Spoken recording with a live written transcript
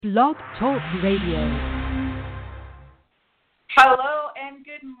Blog Talk Radio. Hello and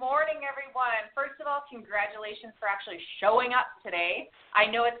good morning, everyone. First of all, congratulations for actually showing up today. I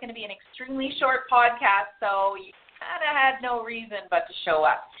know it's going to be an extremely short podcast, so you kind of had no reason but to show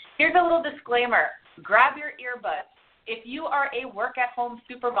up. Here's a little disclaimer. Grab your earbuds. If you are a work-at-home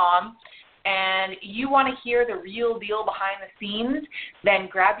supermom and you want to hear the real deal behind the scenes, then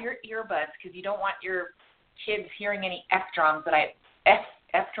grab your earbuds because you don't want your kids hearing any F-bombs that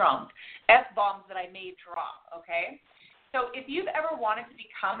I may drop, okay? So if you've ever wanted to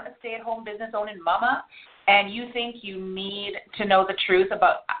become a stay-at-home business-owning mama and you think you need to know the truth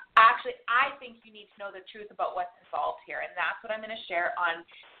about, I think you need to know the truth about what's involved here, and that's what I'm going to share on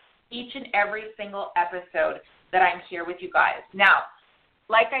each and every single episode that I'm here with you guys. Now,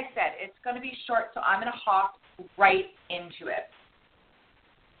 like I said, it's going to be short, so I'm going to hop right into it.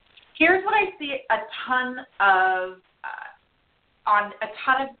 Here's what I see a ton of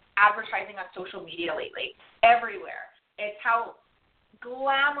advertising on social media lately, everywhere. It's how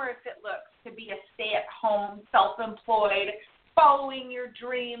glamorous it looks to be a stay-at-home, self-employed, following your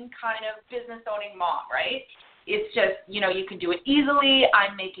dream kind of business-owning mom, right? It's just, you can do it easily.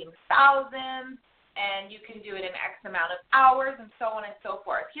 I'm making thousands, and you can do it in X amount of hours, and so on and so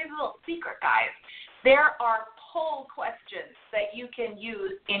forth. Here's a little secret, guys. There are poll questions that you can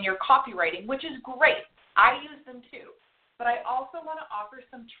use in your copywriting, which is great. I use them too. But I also want to offer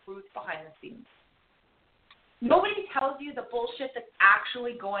some truth behind the scenes. Nobody tells you the bullshit that's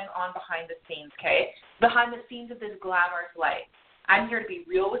actually going on behind the scenes, okay? Behind the scenes of this glamorous life. I'm here to be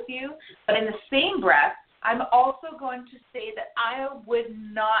real with you, but in the same breath, I'm also going to say that I would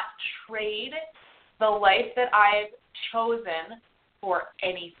not trade the life that I've chosen for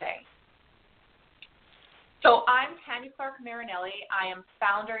anything. So I'm Tanya Marinelli. I am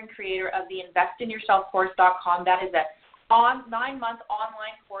founder and creator of the InvestInYourselfCourse.com. That is a 9-month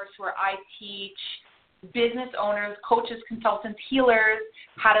online course where I teach business owners, coaches, consultants, healers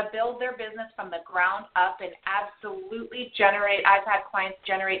how to build their business from the ground up and absolutely generate. I've had clients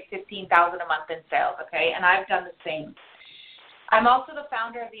generate $15,000 a month in sales, okay, and I've done the same. I'm also the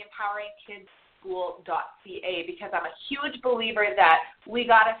founder of the EmpoweringKidsSchool.ca because I'm a huge believer that we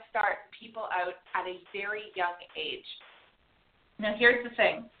got to start people out at a very young age. Now, here's the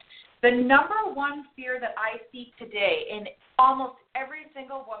thing. The number one fear that I see today in almost every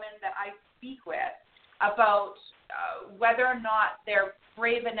single woman that I speak with about whether or not they're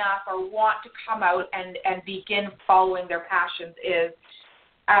brave enough or want to come out and begin following their passions is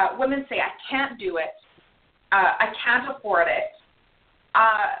women say, I can't do it. I can't afford it.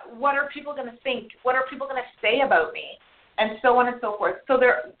 What are people going to think? What are people going to say about me? And so on and so forth.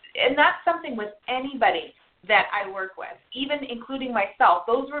 And that's something with anybody that I work with, even including myself.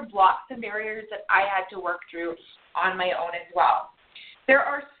 Those were blocks and barriers that I had to work through on my own as well. There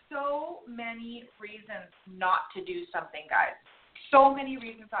are so many reasons not to do something, guys. So many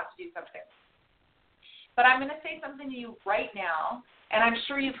reasons not to do something. But I'm going to say something to you right now, and I'm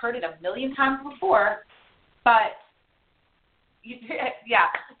sure you've heard it a million times before, but you've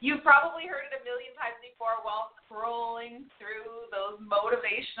probably heard it a million times before while scrolling through those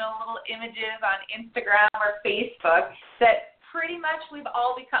motivational little images on Instagram or Facebook that pretty much we've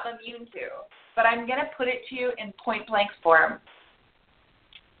all become immune to. But I'm going to put it to you in point-blank form.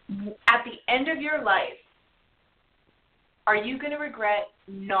 At the end of your life, are you going to regret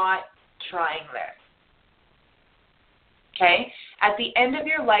not trying this? Okay? At the end of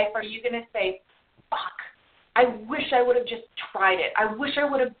your life, are you going to say, fuck, I wish I would have just tried it. I wish I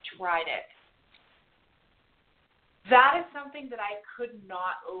would have tried it. That is something that I could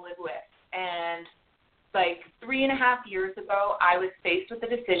not live with. And like 3.5 years ago, I was faced with a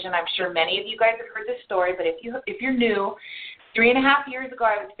decision. I'm sure many of you guys have heard this story, but if you're new, 3.5 years ago,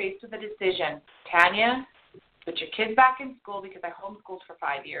 I was faced with a decision. Tanya, put your kids back in school because I homeschooled for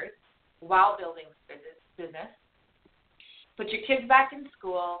 5 years while building business. Put your kids back in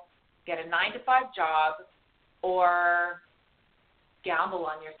school, get a 9-to-5 job, or gamble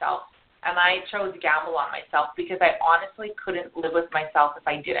on yourself. And I chose gamble on myself because I honestly couldn't live with myself if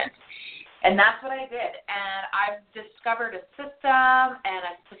I didn't. And that's what I did. And I've discovered a system and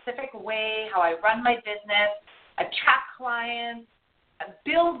a specific way how I run my business, attract clients,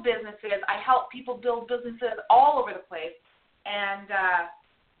 build businesses. I help people build businesses all over the place. And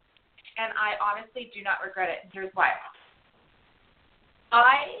I honestly do not regret it. Here's why.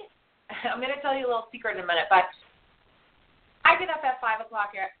 I'm going to tell you a little secret in a minute, but I get up at 5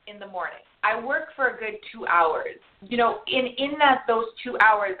 o'clock in the morning. I work for a good 2 hours. In those 2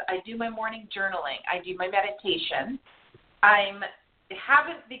 hours, I do my morning journaling. I do my meditation. I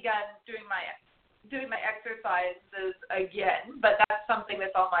haven't begun doing my doing my exercises again, but that's something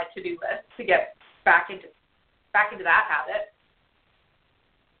that's on my to-do list to get back into that habit.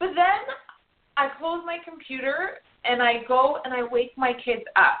 But then I close my computer and I go and I wake my kids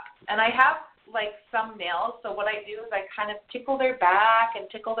up. And I have like some nails, so what I do is I kind of tickle their back and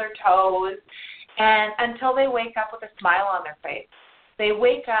tickle their toes, and until they wake up with a smile on their face. They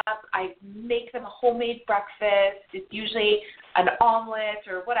wake up, I make them a homemade breakfast. It's usually an omelet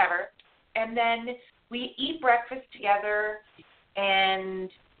or whatever. And then we eat breakfast together and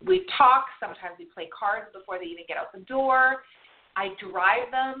we talk. Sometimes we play cards before they even get out the door. I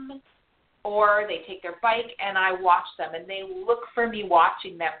drive them, or they take their bike and I watch them, and they look for me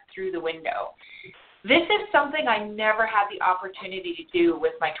watching them through the window. This is something I never had the opportunity to do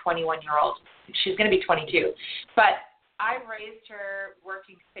with my 21-year-old. She's going to be 22. But I raised her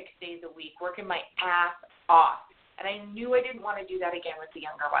working 6 days a week, working my ass off. And I knew I didn't want to do that again with the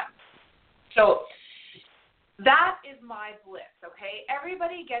younger one. So that is my bliss, okay?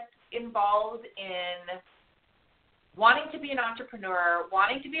 Everybody gets involved in wanting to be an entrepreneur,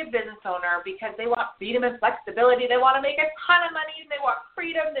 wanting to be a business owner because they want freedom and flexibility. They want to make a ton of money. They want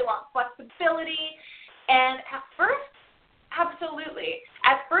freedom. They want flexibility. And at first, absolutely.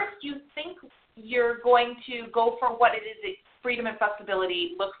 At first, you think you're going to go for what it is that freedom and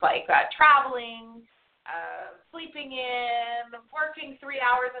flexibility looks like. Traveling, sleeping in, working 3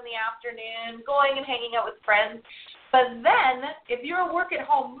 hours in the afternoon, going and hanging out with friends. But then, if you're a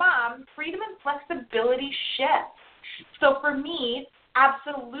work-at-home mom, freedom and flexibility shifts. So for me,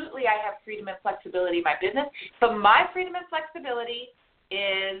 absolutely I have freedom and flexibility in my business, but my freedom and flexibility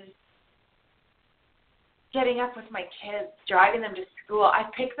is getting up with my kids, driving them to school. I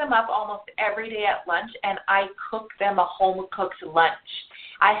pick them up almost every day at lunch, and I cook them a home-cooked lunch.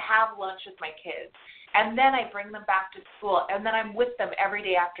 I have lunch with my kids, and then I bring them back to school, and then I'm with them every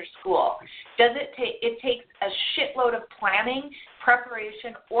day after school. It takes a shitload of planning,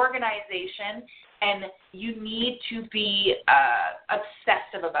 preparation, organization, and you need to be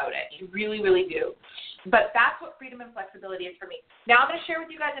obsessive about it. You really, really do. But that's what freedom and flexibility is for me. Now I'm going to share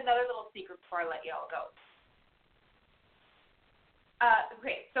with you guys another little secret before I let you all go.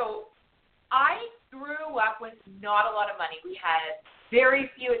 Okay, so I grew up with not a lot of money. We had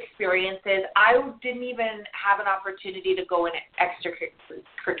very few experiences. I didn't even have an opportunity to go in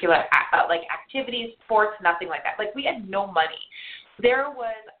extracurricular like activities, sports, nothing like that. Like, we had no money. There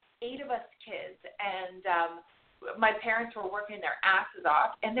was 8 of us kids, and my parents were working their asses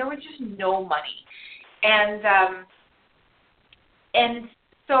off, and there was just no money. And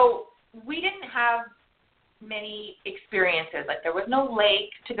so we didn't have many experiences. Like, there was no lake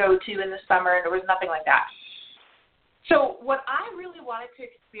to go to in the summer. There was nothing like that. So what I really wanted to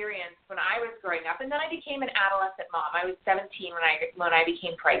experience when I was growing up, and then I became an adolescent mom. I was 17 when I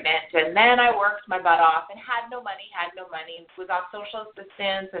became pregnant, and then I worked my butt off and had no money, was on social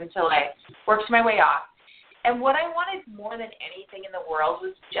assistance until I worked my way off. And what I wanted more than anything in the world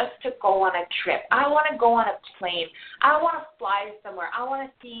was just to go on a trip. I want to go on a plane. I want to fly somewhere. I want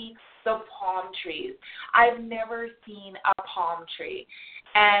to see the palm trees. I've never seen a palm tree.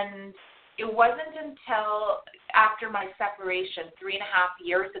 And it wasn't until after my separation 3.5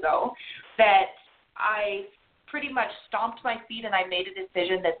 years ago that I pretty much stomped my feet and I made a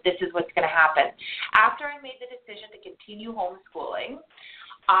decision that this is what's going to happen. After I made the decision to continue homeschooling,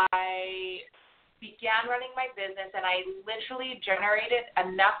 I began running my business, and I literally generated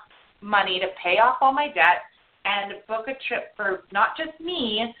enough money to pay off all my debt and book a trip for not just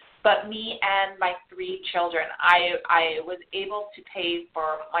me, but me and my 3 children. I was able to pay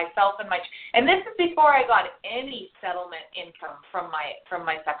for myself and and this is before I got any settlement income from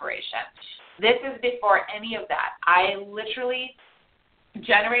my separation. This is before any of that. I literally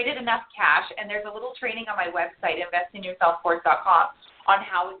generated enough cash, and there's a little training on my website, investinyourselfcourse.com, on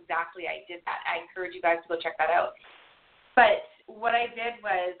how exactly I did that. I encourage you guys to go check that out. But what I did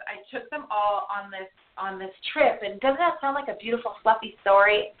was I took them all on this trip, and doesn't that sound like a beautiful, fluffy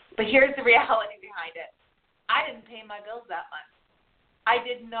story? But here's the reality behind it. I didn't pay my bills that month. I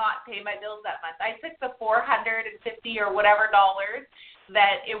did not pay my bills that month. I took the $450 or whatever dollars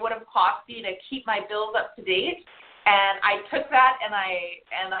that it would have cost me to keep my bills up to date, and I took that and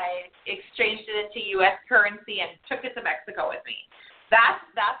I exchanged it into U.S. currency and took it to Mexico with me. That's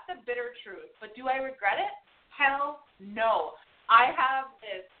the bitter truth. But do I regret it? Hell no. I have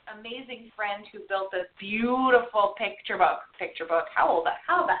this amazing friend who built this beautiful picture book. How the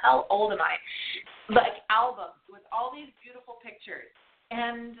hell old am I? Like, album with all these beautiful pictures.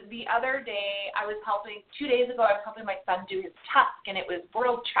 And the other day, 2 days ago, I was helping my son do his tusk, and it was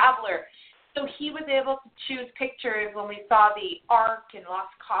World Traveler. So he was able to choose pictures when we saw the Ark in Los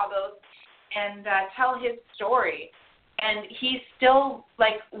Cabos. and tell his story. And he's still,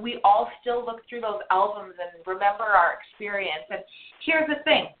 like, we all still look through those albums and remember our experience. And here's the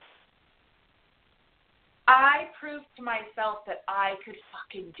thing. I proved to myself that I could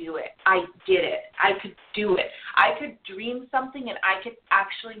fucking do it. I did it. I could do it. I could dream something and I could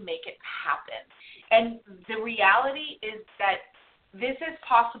actually make it happen. And the reality is that this is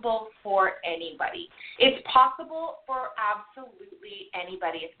possible for anybody. It's possible for absolutely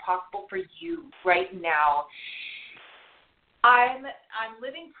anybody. It's possible for you right now. I'm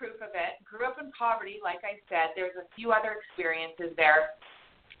living proof of it. Grew up in poverty, like I said. There's a few other experiences there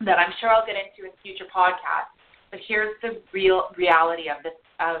that I'm sure I'll get into in future podcasts. But here's the real reality of this,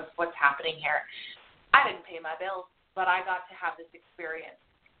 of what's happening here. I didn't pay my bills, but I got to have this experience.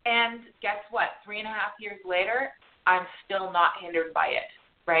 And guess what? 3.5 years later, I'm still not hindered by it,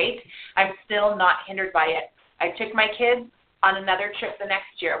 right? I'm still not hindered by it. I took my kids on another trip the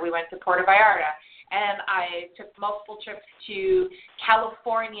next year. We went to Puerto Vallarta, and I took multiple trips to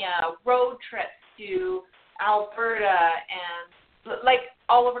California, road trips to Alberta, and like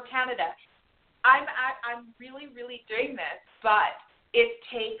all over Canada. I'm really, really doing this, but it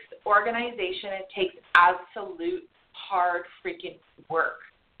takes organization. It takes absolute hard freaking work.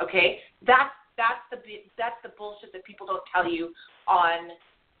 Okay, that's the bullshit that people don't tell you on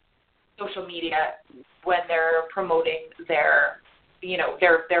social media when they're promoting their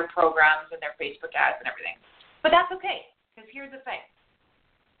programs and their Facebook ads and everything. But that's okay, because here's the thing.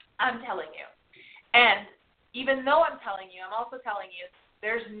 I'm telling you, and even though I'm telling you, I'm also telling you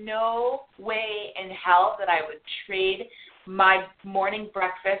there's no way in hell that I would trade my morning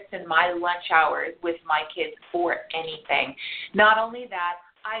breakfast and my lunch hours with my kids for anything. Not only that,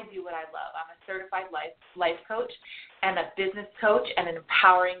 I do what I love. I'm a certified life coach and a business coach and an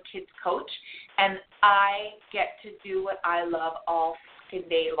empowering kids coach, and I get to do what I love all fucking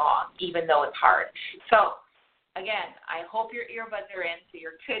day long, even though it's hard. So, again, I hope your earbuds are in so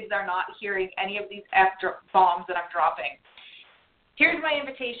your kids are not hearing any of these F-bombs that I'm dropping. Here's my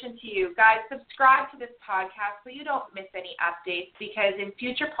invitation to you. Guys, subscribe to this podcast so you don't miss any updates, because in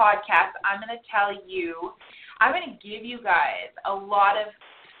future podcasts, I'm going to give you guys a lot of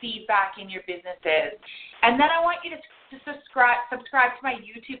feedback in your businesses. And then I want you to subscribe to my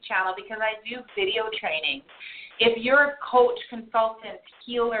YouTube channel, because I do video training. If you're a coach, consultant,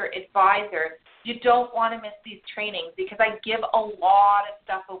 healer, advisor, you don't want to miss these trainings, because I give a lot of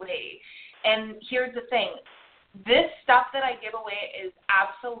stuff away. And here's the thing. This stuff that I give away is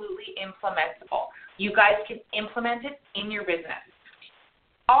absolutely implementable. You guys can implement it in your business.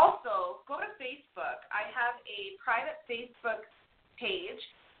 Also, go to Facebook. I have a private Facebook page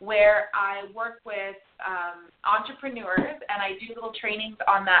where I work with entrepreneurs, and I do little trainings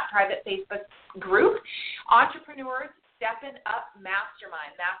on that private Facebook group. Entrepreneurs Stepping Up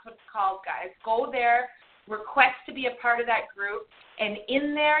Mastermind. That's what it's called, guys. Go there. Request to be a part of that group, and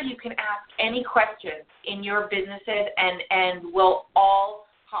in there you can ask any questions in your businesses, and we'll all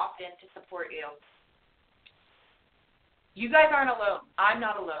hop in to support you. You guys aren't alone. I'm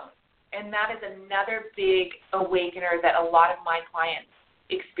not alone, and that is another big awakener that a lot of my clients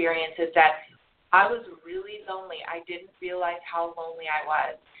experience, is that I was really lonely. I didn't realize how lonely I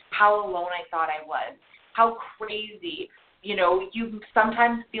was, how alone I thought I was, how crazy. You know, you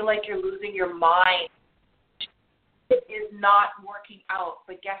sometimes feel like you're losing your mind. It is not working out,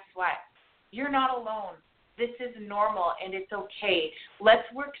 but guess what? You're not alone. This is normal, and it's okay. Let's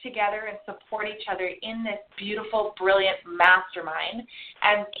work together and support each other in this beautiful, brilliant mastermind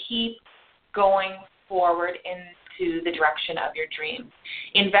and keep going forward into the direction of your dreams.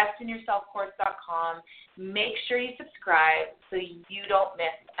 Investinyourselfcourse.com. Make sure you subscribe so you don't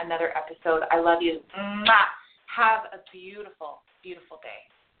miss another episode. I love you. Mwah! Have a beautiful, beautiful day.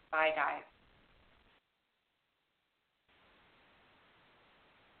 Bye, guys.